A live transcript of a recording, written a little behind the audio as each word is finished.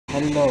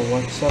Hello,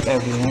 what's up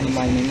everyone?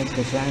 My name is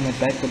Khushal and I'm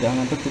back with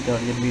another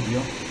tutorial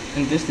video.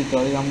 In this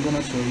tutorial, I'm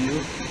gonna show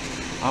you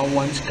a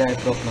one Skype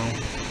problem.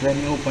 When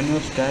you open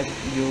your Skype,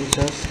 you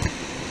just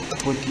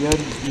put your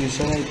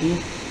user ID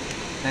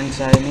and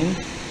sign in.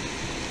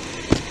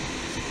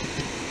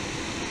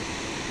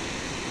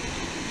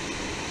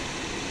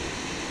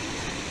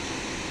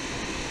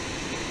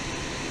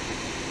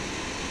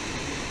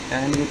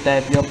 And you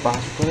type your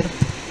password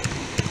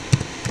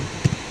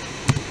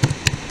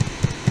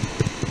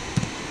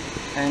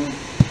and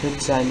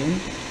hit sign in.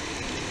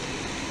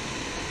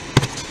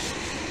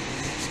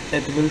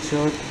 It will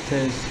show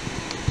this.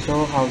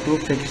 So how to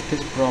fix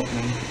this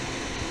problem?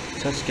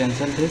 Just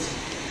cancel this.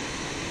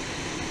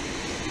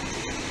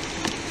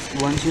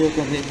 Once you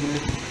can, it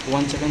will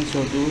once again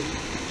show you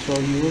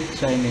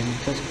sign in.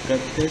 Just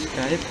cut this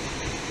Skype.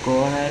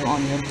 Go ahead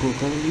on your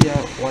Google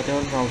or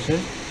whatever browser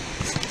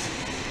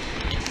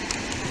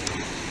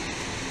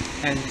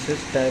and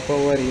just type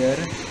over here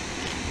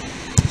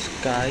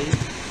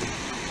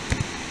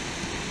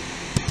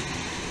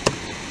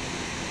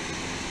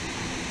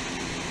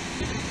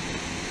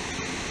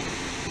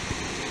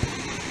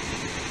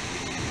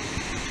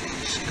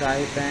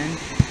Skype and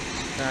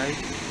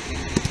Skype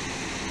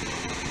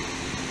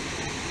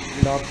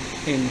log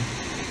in.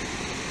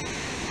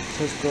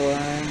 Just go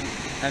ahead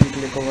and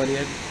click over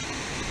here.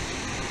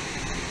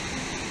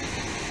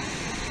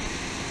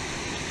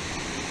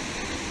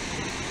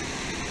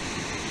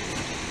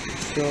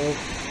 So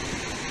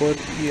put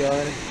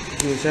your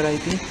user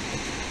ID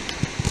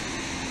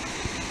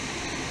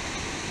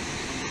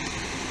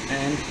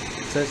and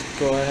just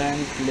go ahead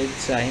and click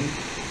sign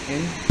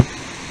in.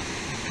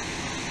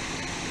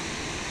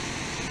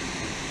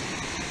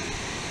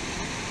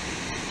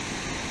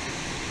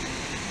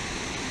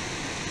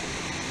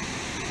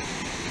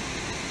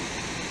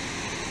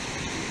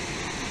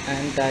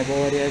 And type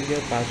over here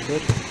your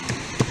password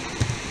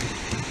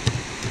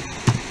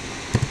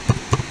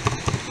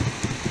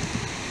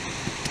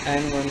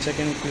and once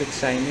again click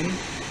sign in.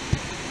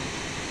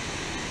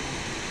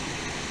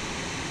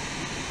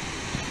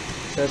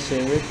 Just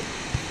save it.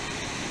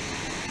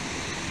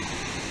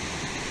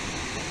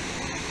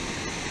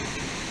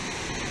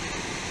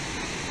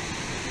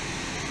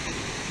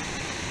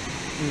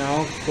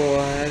 Now go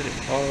ahead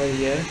over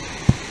here,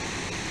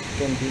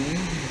 continue.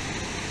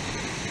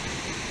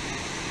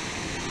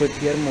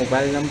 Put your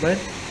mobile number 5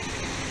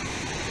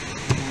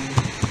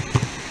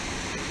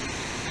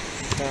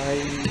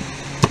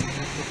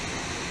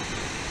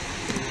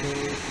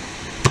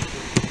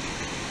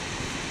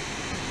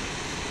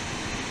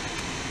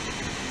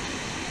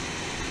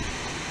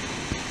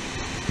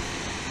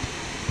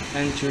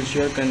 and choose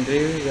your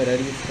country. Where are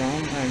you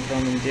from? I am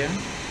from India.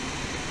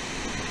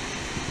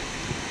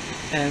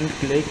 And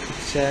click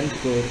send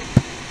code.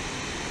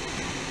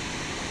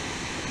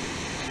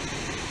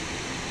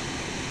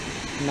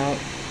 Now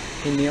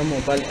in your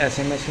mobile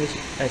SMS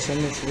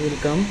will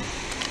come.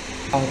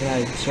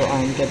 Alright, so I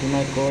am getting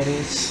my code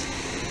is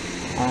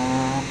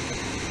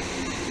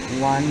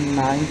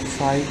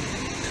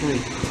 1953.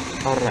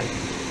 Alright,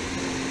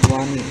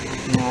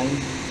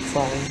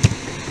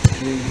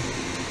 1953.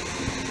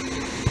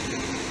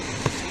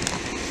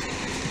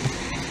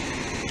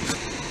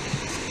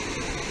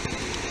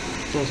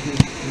 Just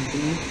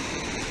continue.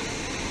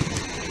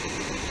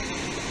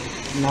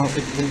 Now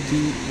it will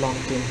be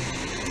logged in.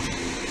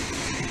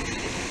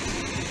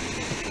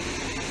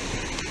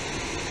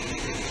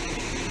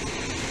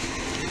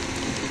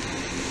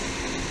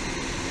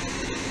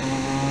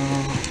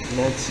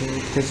 Let's see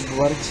if this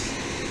works.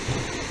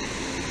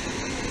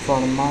 For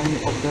mine,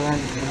 okay,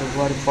 and it will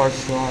work for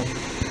sure.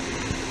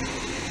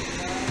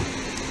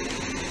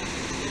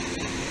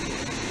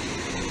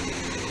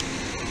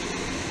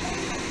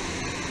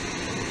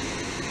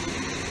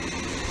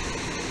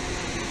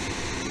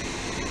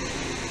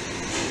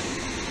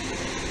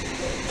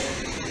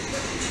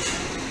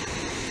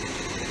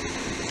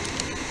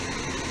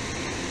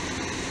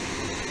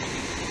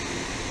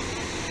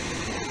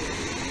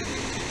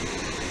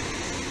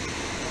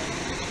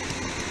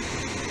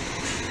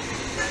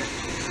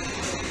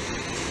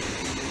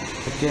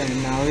 Okay,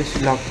 now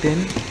it's logged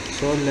in.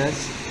 So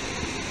let's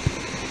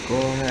go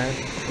ahead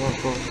to our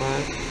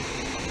profile.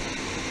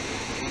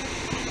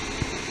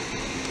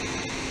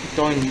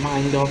 Don't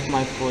mind of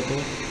my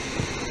photo.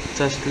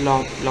 Just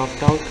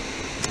logged out.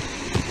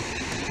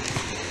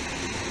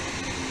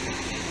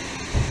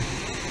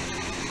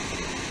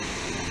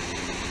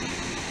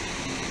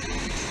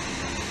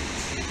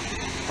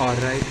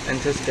 Alright,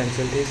 and just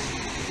cancel this.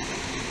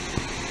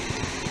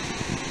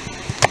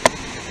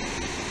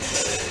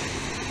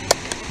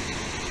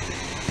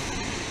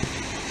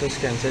 Just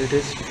cancel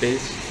this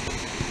page.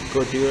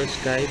 Go to your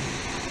Skype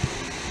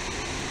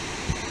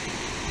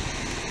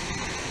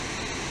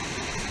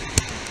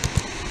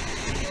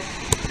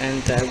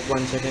and type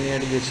once again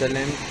your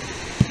username.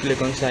 Click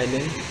on sign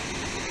in.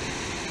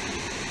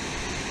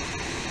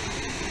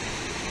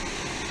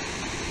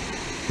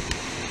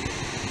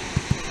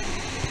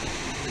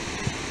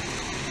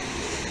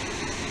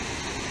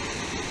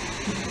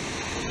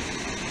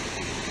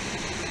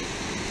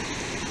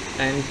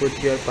 and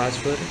put your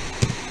password.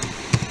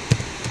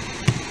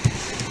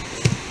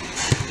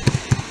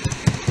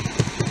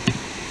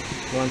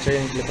 Once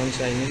again, click on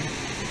sign in.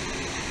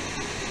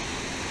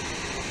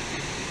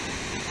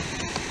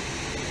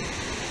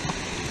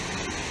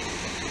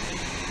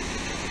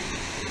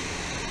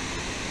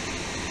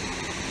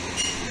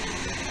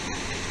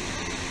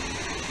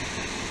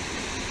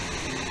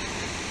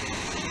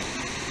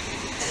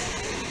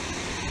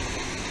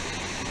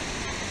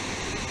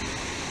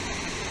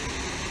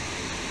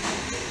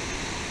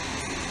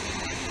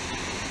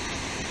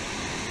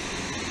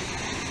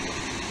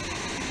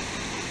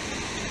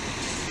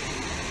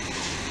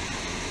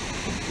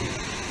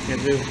 It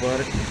will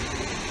work.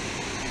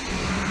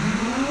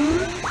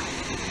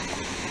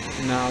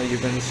 Now you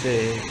can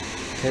say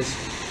this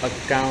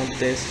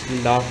account is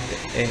logged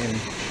in.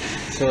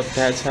 So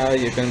that's how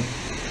you can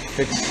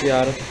fix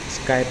your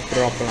Skype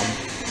problem.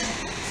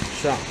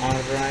 So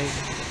alright,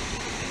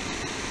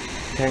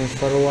 thanks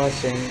for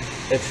watching.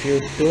 If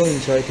you do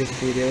enjoy this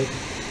video,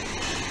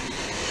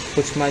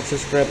 push my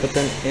subscribe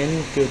button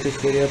in, give this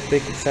video a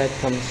big fat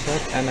thumbs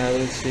up, and I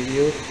will see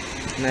you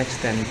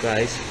next time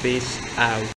guys. Peace out.